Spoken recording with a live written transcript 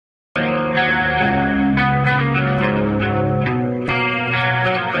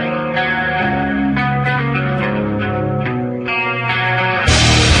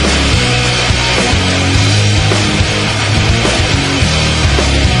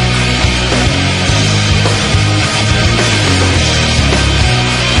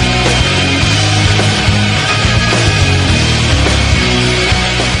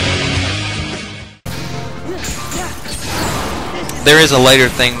there is a later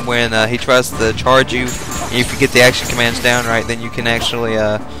thing when he tries to charge you, and if you get the action commands down right, then you can actually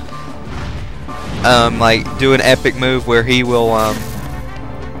like do an epic move where he will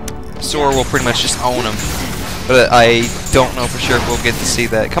Sora will pretty much just own him. But I don't know for sure if we'll get to see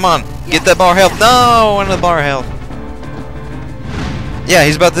that. Come on, get that bar health. No, one of the bar health. Yeah,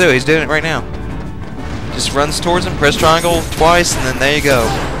 he's about to do it. He's doing it right now. Just runs towards him, press triangle twice, and then there you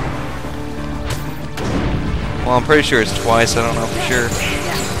go. Well, I'm pretty sure it's twice. I don't know for sure.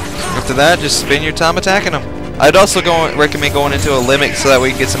 After that, just spend your time attacking him. I'd also recommend going into a limit so that we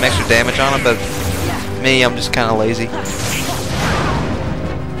can get some extra damage on him, but me, I'm just kind of lazy.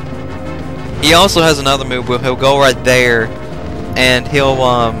 He also has another move where he'll go right there and he'll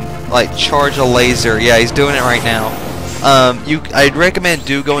like charge a laser. Yeah, he's doing it right now. I'd recommend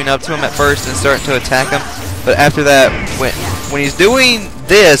going up to him at first and starting to attack him, but after that, when he's doing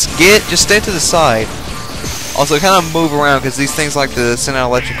this, just stay to the side. Also, kind of move around because these things like to send out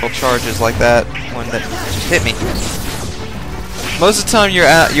electrical charges like that when that just hit me. Most of the time,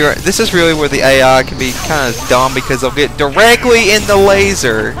 this is really where the AI can be kind of dumb because they'll get directly in the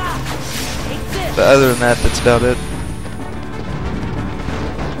laser. But other than that, that's about it.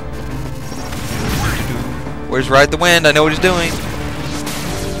 Where's Ride the Wind? I know what he's doing.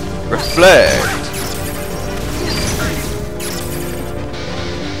 Reflect.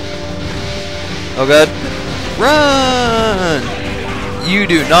 Oh god. Run! You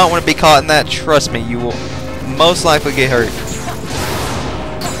do not want to be caught in that. Trust me, you will most likely get hurt.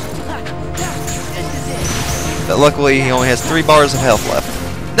 But luckily, he only has 3 bars of health left.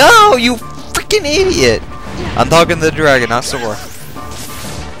 No, you freaking idiot! I'm talking to the dragon, not Sora.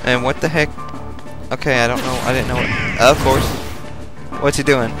 And what the heck? Okay, I don't know. I didn't know what. Of course. What's he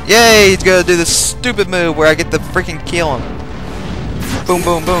doing? Yay! He's gonna do this stupid move where I get to freaking kill him. Boom,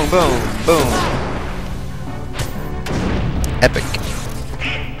 boom, boom, boom, boom. Epic.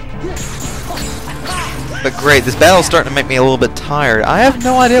 But great, this battle's starting to make me a little bit tired. I have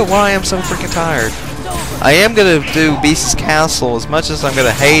no idea why I am so freaking tired. I am gonna do Beast's Castle as much as I'm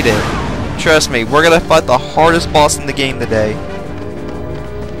gonna hate it. Trust me, we're gonna fight the hardest boss in the game today.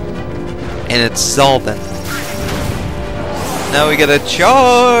 And it's Zoldan. Now we gotta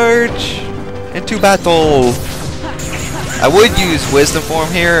charge into battle. I would use Wisdom Form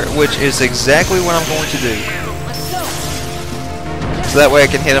here, which is exactly what I'm going to do. So that way I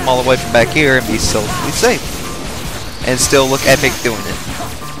can hit him all the way from back here and be safe. And still look epic doing it.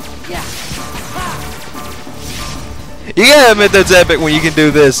 You gotta admit that's epic when you can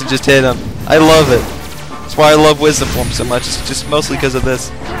do this and just hit him. I love it. That's why I love Wisdom Form so much. It's just mostly because of this.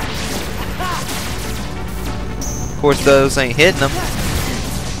 Of course, those ain't hitting them.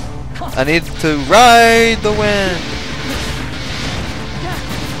 I need to ride the wind.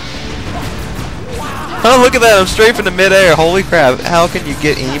 Oh, look at that! I'm strafing the midair. Holy crap! How can you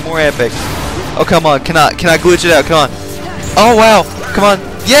get any more epic? Oh, come on! Can I glitch it out? Come on! Oh wow! Come on!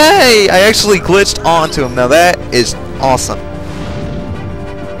 Yay! I actually glitched onto him. Now that is awesome.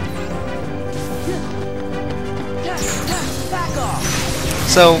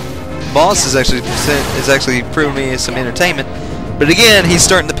 So, boss is actually proving me some entertainment, but again, he's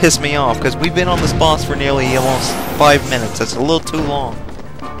starting to piss me off because we've been on this boss for nearly almost 5 minutes. That's a little too long.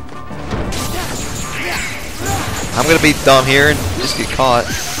 I'm gonna be dumb here and just get caught.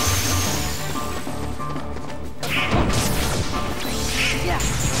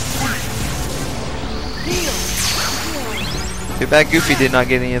 Too bad Goofy did not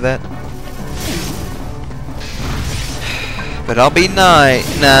get any of that. But I'll be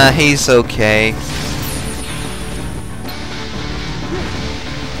nice. Nah, he's okay.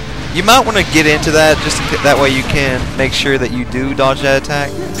 You might want to get into that, just that way you can make sure that you do dodge that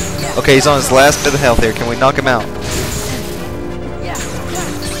attack. Okay, he's on his last bit of health here. Can we knock him out?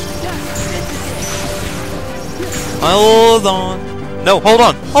 Hold on. No, hold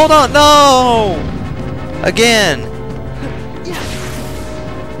on. Hold on. No! Again.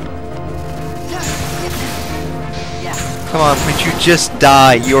 Come on, would you just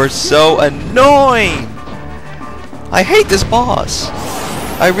die? You're so annoying. I hate this boss.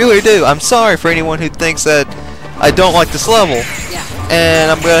 I really do. I'm sorry for anyone who thinks that I don't like this level.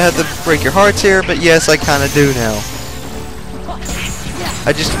 And I'm going to have to break your hearts here, but yes, I kind of do now.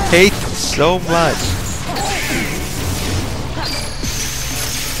 I just hate it so much.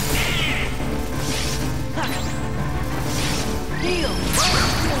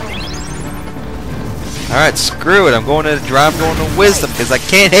 Alright, screw it. I'm going to drive, going to Wisdom, because I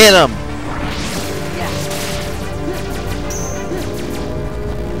can't hit him.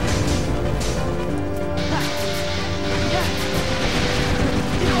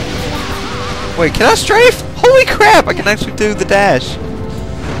 Wait, can I strafe? Holy crap! I can actually do the dash.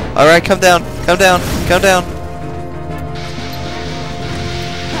 Alright, come down. Come down. Come down.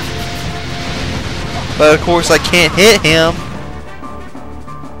 But of course I can't hit him.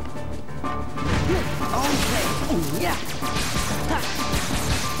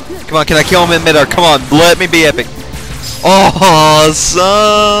 Come on, can I kill him in midair? Come on, let me be epic.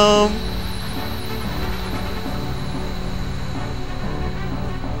 Awesome!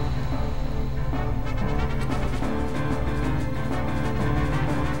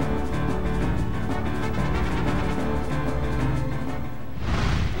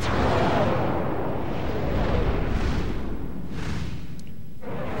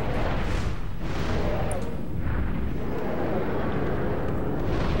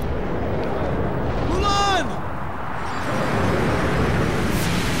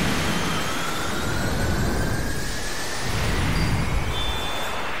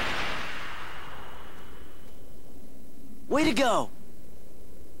 Way to go!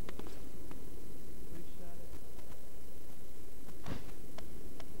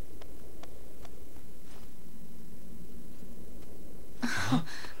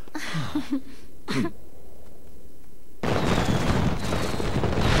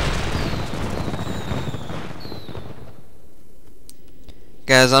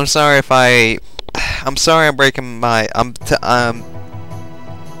 Guys, I'm sorry if I'm sorry I'm breaking my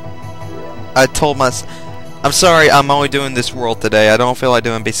I told myself I'm sorry I'm only doing this world today. I don't feel like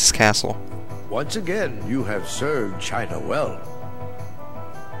doing Beast's Castle. Once again, you have served China well.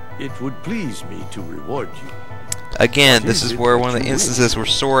 It would please me to reward you. Again, this is where one of the instances where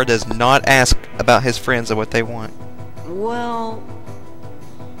Sora does not ask about his friends and what they want. Well,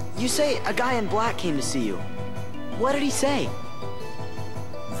 you say a guy in black came to see you. What did he say?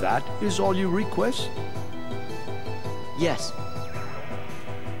 That is all you request? Yes.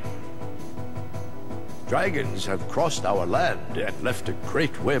 Dragons have crossed our land and left a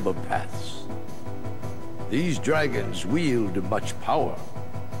great web of paths. These dragons wield much power,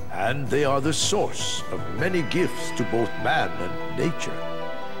 and they are the source of many gifts to both man and nature.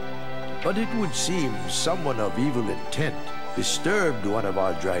 But it would seem someone of evil intent disturbed one of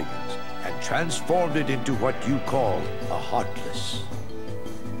our dragons and transformed it into what you call a Heartless.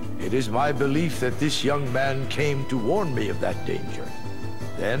 It is my belief that this young man came to warn me of that danger.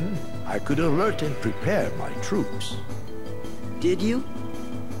 Then I could alert and prepare my troops. Did you?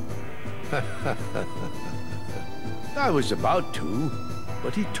 I was about to,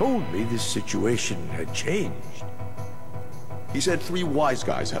 but he told me this situation had changed. He said 3 wise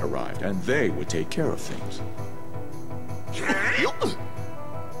guys had arrived, and they would take care of things.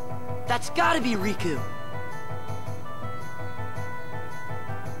 That's gotta be Riku.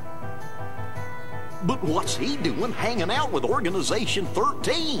 But what's he doing hanging out with Organization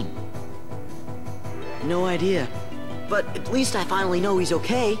 13? No idea. But at least I finally know he's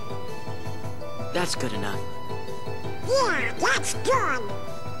okay. That's good enough. Yeah, that's good.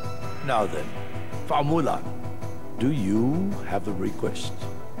 Now then, Famulan, do you have a request?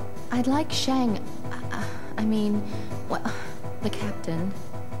 I'd like Shang... I mean... well, the captain.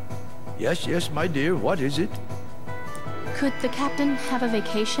 Yes, yes, my dear, what is it? Could the captain have a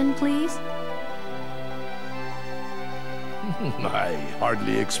vacation, please? I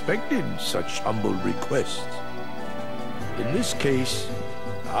hardly expected such humble requests. In this case,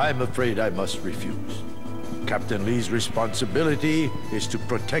 I'm afraid I must refuse. Captain Lee's responsibility is to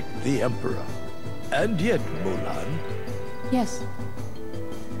protect the Emperor. And yet, Mulan, Yes.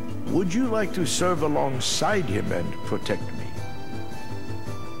 would you like to serve alongside him and protect me?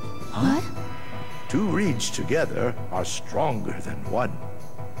 What? 2 reeds together are stronger than one.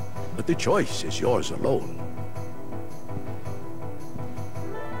 But the choice is yours alone.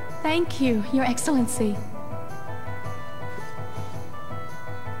 Thank you, Your Excellency.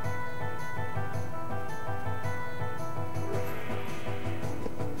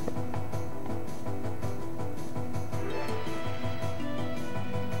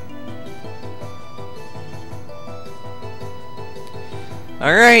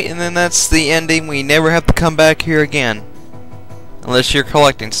 Alright, and then that's the ending. We never have to come back here again. Unless you're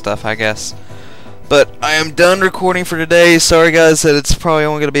collecting stuff, I guess. But I am done recording for today. Sorry guys that it's probably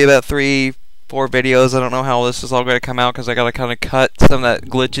only going to be about 3-4 videos. I don't know how this is all going to come out because I got to kind of cut some of that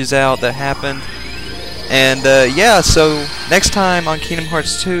glitches out that happened. And yeah, so next time on Kingdom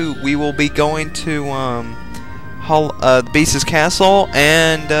Hearts 2, we will be going to the Beast's Castle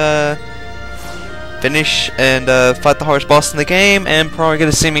and finish and fight the hardest boss in the game, and probably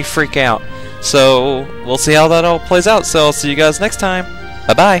going to see me freak out. So we'll see how that all plays out. So I'll see you guys next time.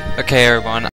 Bye bye. Okay, everyone.